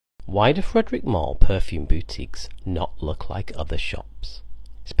Why do Frédéric Malle perfume boutiques not look like other shops?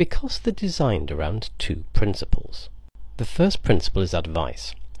 It's because they're designed around two principles. The first principle is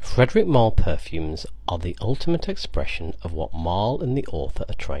advice. Frédéric Malle perfumes are the ultimate expression of what Malle and the author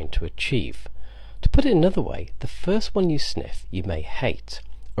are trying to achieve. To put it another way, the first one you sniff you may hate,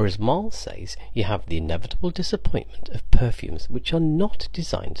 or as Malle says, you have the inevitable disappointment of perfumes which are not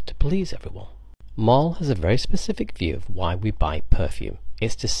designed to please everyone. Malle has a very specific view of why we buy perfume.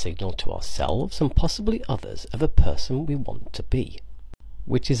 It's to signal to ourselves and possibly others of a person we want to be,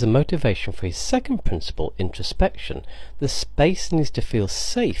 which is a motivation for his second principle, introspection. The space needs to feel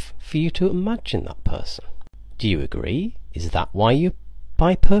safe for you to imagine that person. Do you agree? Is that why you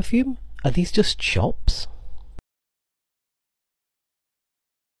buy perfume? Are these just shops?